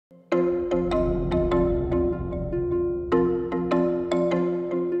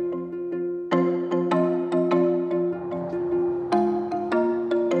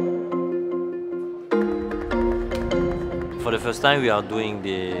first time we are doing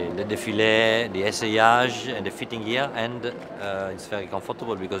the défilé, the essayage and the fitting here, and it's very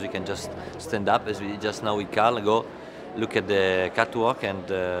comfortable because we can just stand up as we just now with Carl, go look at the catwalk and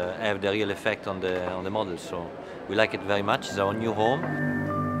have the real effect on the model. So we like it very much. It's our new home.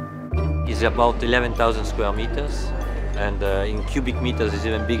 It's about 11,000 square meters, and in cubic meters it's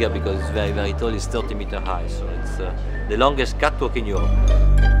even bigger because it's very, very tall. It's 30 meters high, so it's the longest catwalk in Europe.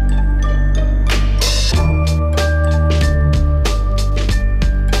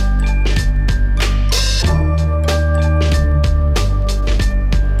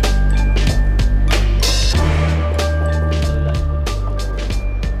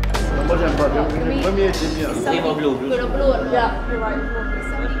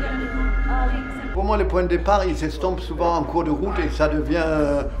 Pour moi, le point de départ, il s'estompe souvent en cours de route et ça devient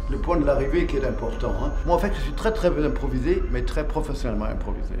le point de l'arrivée qui est important. Moi, en fait, je suis très improvisé, mais très professionnellement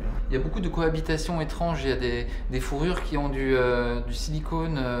improvisé. Il y a beaucoup de cohabitations étranges. Il y a des fourrures qui ont du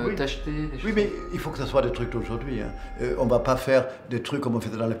silicone tacheté. Oui, mais il faut que ce soit des trucs d'aujourd'hui. On ne va pas faire des trucs comme on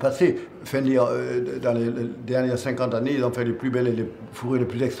faisait dans le passé. Fendi, dans les dernières 50 années, ils ont fait les plus belles et les fourrures les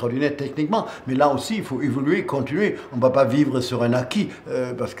plus extraordinaires techniquement. Mais là aussi, il faut évoluer, continuer. On ne va pas vivre sur un acquis,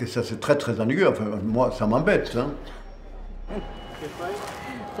 parce que ça, c'est très ennuyeux. Enfin, moi, ça m'embête.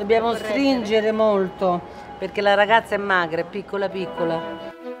 Dobbiamo stringere molto, perché la ragazza è magra, è piccola piccola.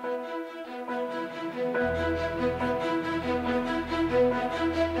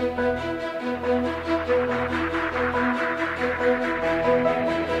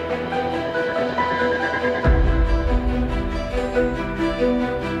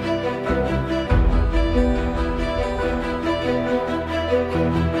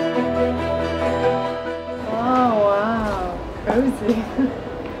 Cozy.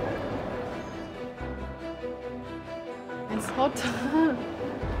 It's hot.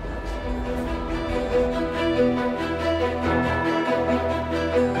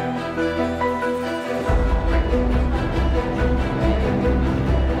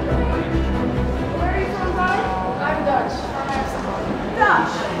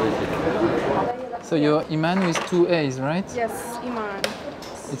 So you're Iman with 2 A's, right? Yes, Iman.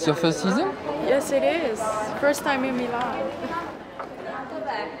 It's your first season? Yes, it is. First time in Milan.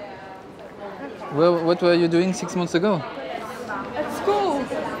 Well, what were you doing 6 months ago? At school.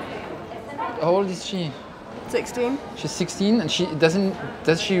 How old is she? 16. She's 16, and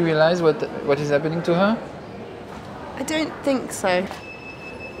does she realize what is happening to her? I don't think so.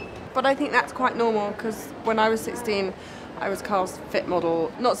 But I think that's quite normal because when I was 16, I was Carl's fit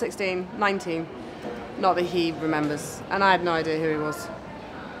model. Not 16, 19. Not that he remembers. And I had no idea who he was.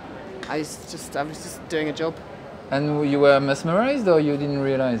 I was just doing a job. And you were mesmerized or you didn't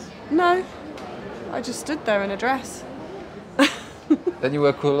realize? No. I just stood there in a dress. Then you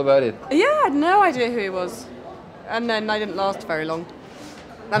were cool about it? Yeah, I had no idea who he was. And then I didn't last very long.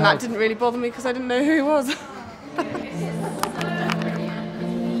 And that didn't really bother me because I didn't know who he was.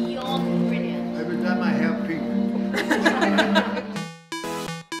 Every time I help people.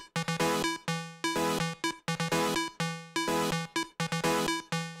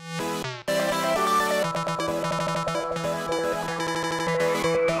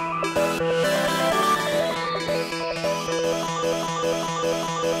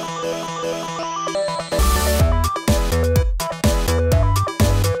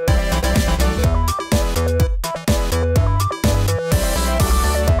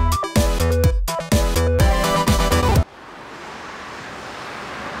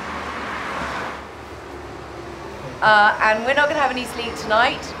 And we're not going to have any sleep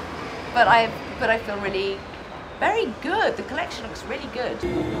tonight, but I feel really very good. The collection looks really good.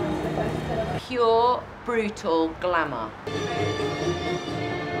 Pure, brutal glamour.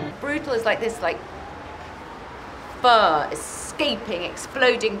 Brutal is like this, like fur escaping,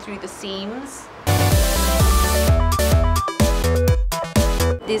 exploding through the seams.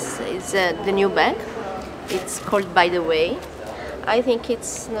 This is the new bag. It's called By the Way. I think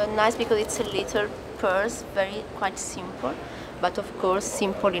it's nice because it's a little purse, quite simple, but of course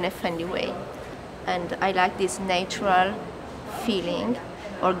simple in a Fendi way. And I like this natural feeling,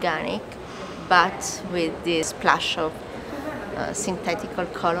 organic, but with this splash of synthetical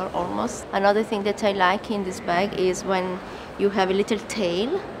color almost. Another thing that I like in this bag is when you have a little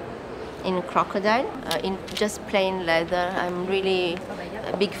tail in crocodile, in just plain leather. I'm really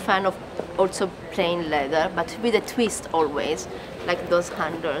a big fan of also plain leather, but with a twist always, like those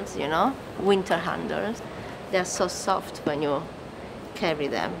handles, you know, winter handles. They're so soft when you carry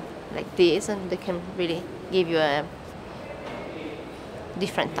them like this, and they can really give you a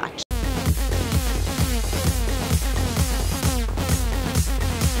different touch.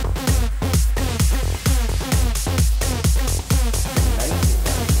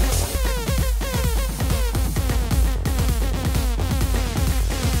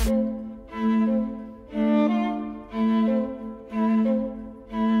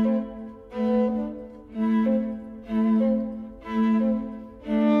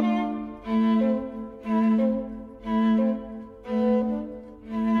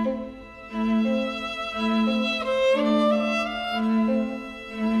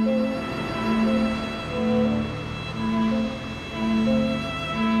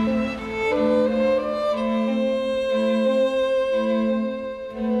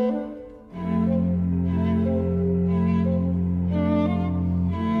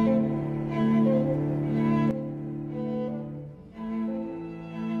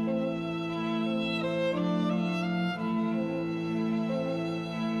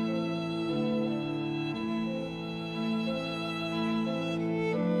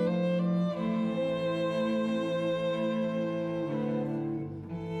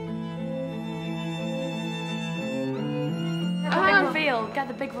 reveal. Get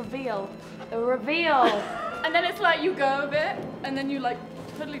the big reveal. The reveal. And then it's like you go a bit, and then you like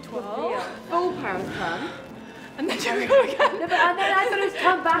totally twirl. Full pound turn. And then you go again. No, but and then I thought it was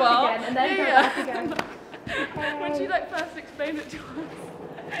come back again, and then go back again. When she like first explained it to us,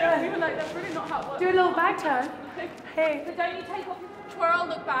 we were like, that's really not how it works. Do a little back turn. Hey. But don't you take off your twirl,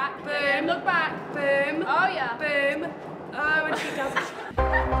 look back, boom, look back, boom. Oh yeah. Boom. Oh, and she does it.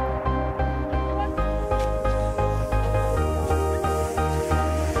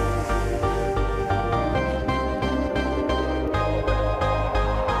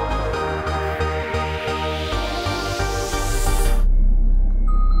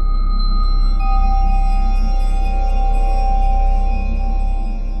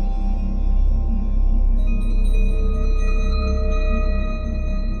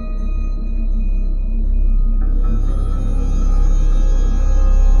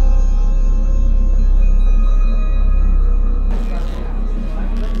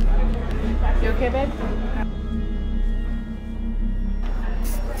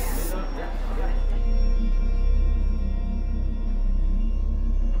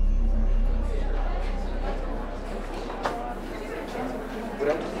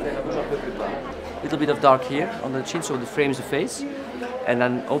 Little bit of dark here on the chin, so it frames the face, and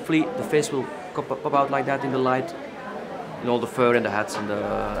then hopefully the face will pop out like that in the light, and all the fur and the hats and the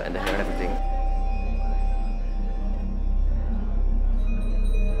hair and everything.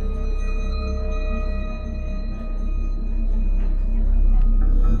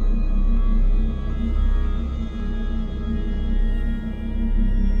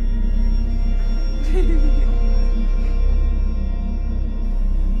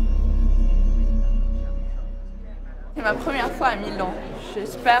 C'est ma première fois à Milan.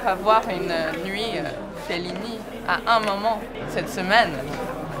 J'espère avoir une nuit Fellini à un moment cette semaine.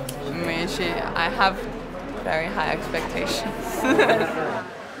 Mais I have very high expectations.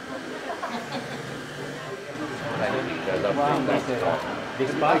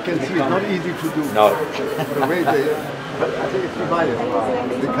 I can see it's not easy to do. No. The way but I think it's divided.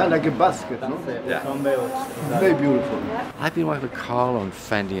 They kind of like a basket, no? Yeah. Very beautiful. I've been working with Carl on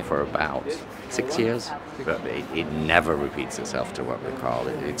Fendi for about 6 years, but it never repeats itself to work with Carl.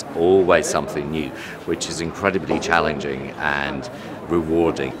 It's always something new, which is incredibly challenging and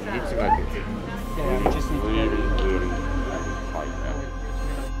rewarding.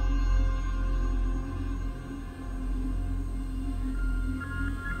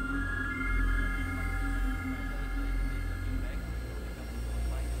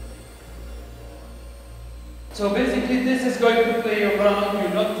 So basically this is going to play around you,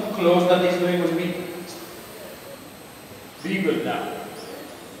 not too close, that is going with me. Be good now.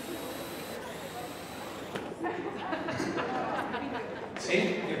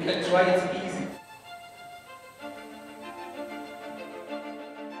 See, you can try, it's easy.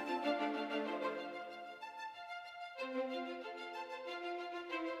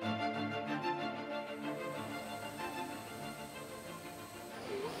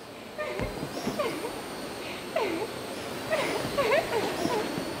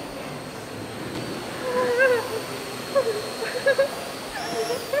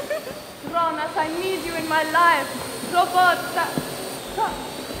 Ronas, I need you in my life. Robot,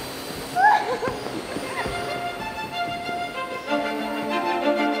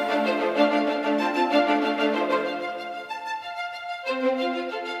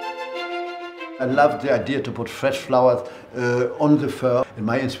 I loved the idea to put fresh flowers on the fur, and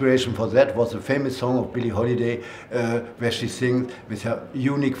my inspiration for that was the famous song of Billie Holiday where she sings with her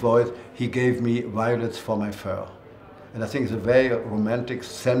unique voice, "He gave me violets for my fur." And I think it's a very romantic,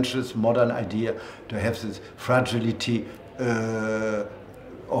 sensuous, modern idea to have this fragility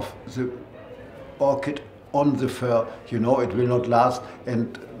of the orchid on the fur. You know it will not last,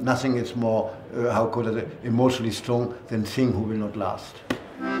 and nothing is more, how could I say, emotionally strong than thing who will not last.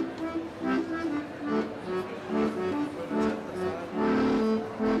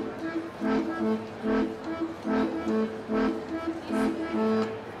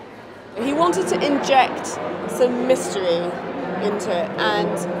 He wanted to inject some mystery into it,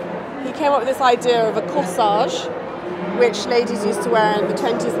 and he came up with this idea of a corsage, which ladies used to wear in the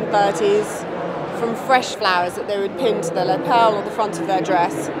 20s and 30s, from fresh flowers that they would pin to the lapel or the front of their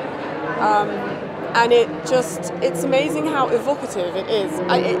dress. And it's amazing how evocative it is.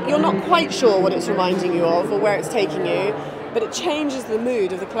 You're not quite sure what it's reminding you of or where it's taking you, but it changes the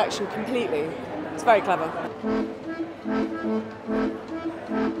mood of the collection completely. It's very clever.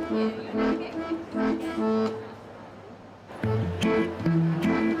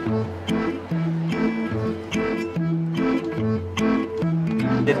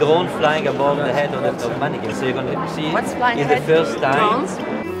 the drone flying above the head of the mannequin. So you're going to see What's flying it's the ahead? first time. Drones? Is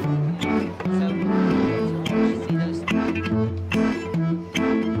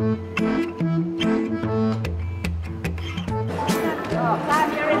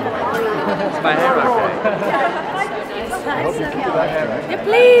my hair okay? I hope you keep that hair, right? Yeah,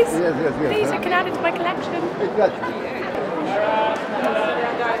 please. Yes. Please, I can add it to my collection. Exactly.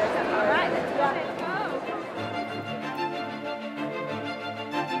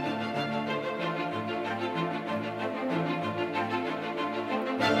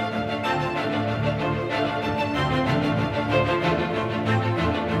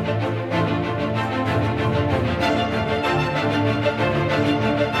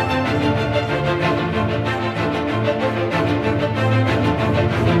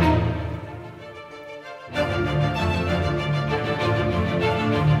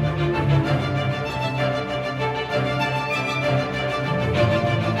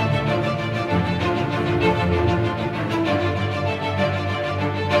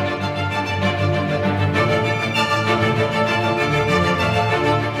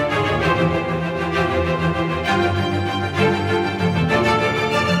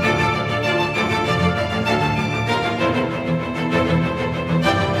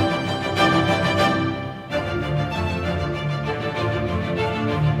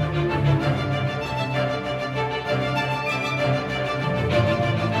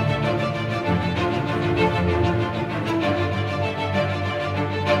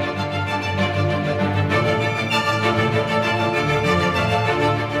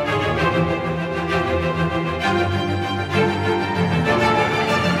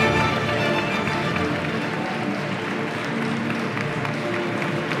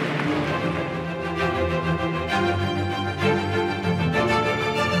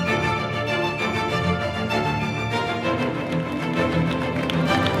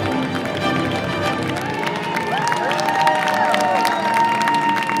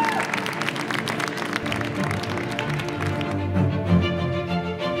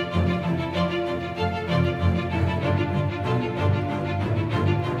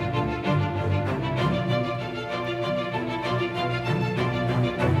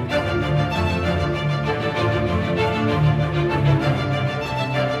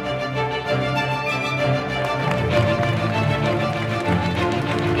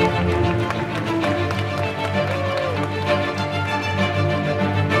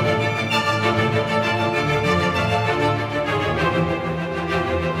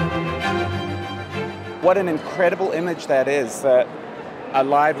 What an incredible image that is, that a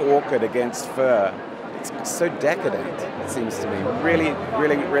live orchid against fur. It's so decadent, it seems to me. Really,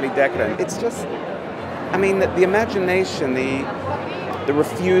 really, really decadent. It's just, I mean, the imagination, the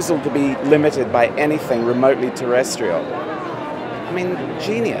refusal to be limited by anything remotely terrestrial. I mean,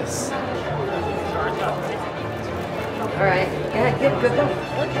 genius. All right. Yeah, good, go.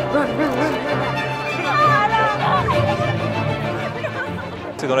 Run.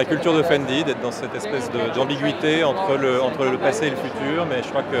 C'est dans la culture de Fendi d'être dans cette espèce d'ambiguïté entre le passé et le futur, mais je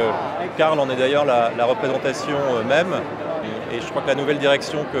crois que Karl en est d'ailleurs la représentation même, et je crois que la nouvelle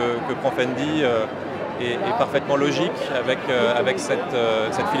direction que prend Fendi est parfaitement logique avec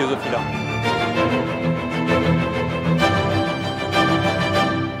cette philosophie-là.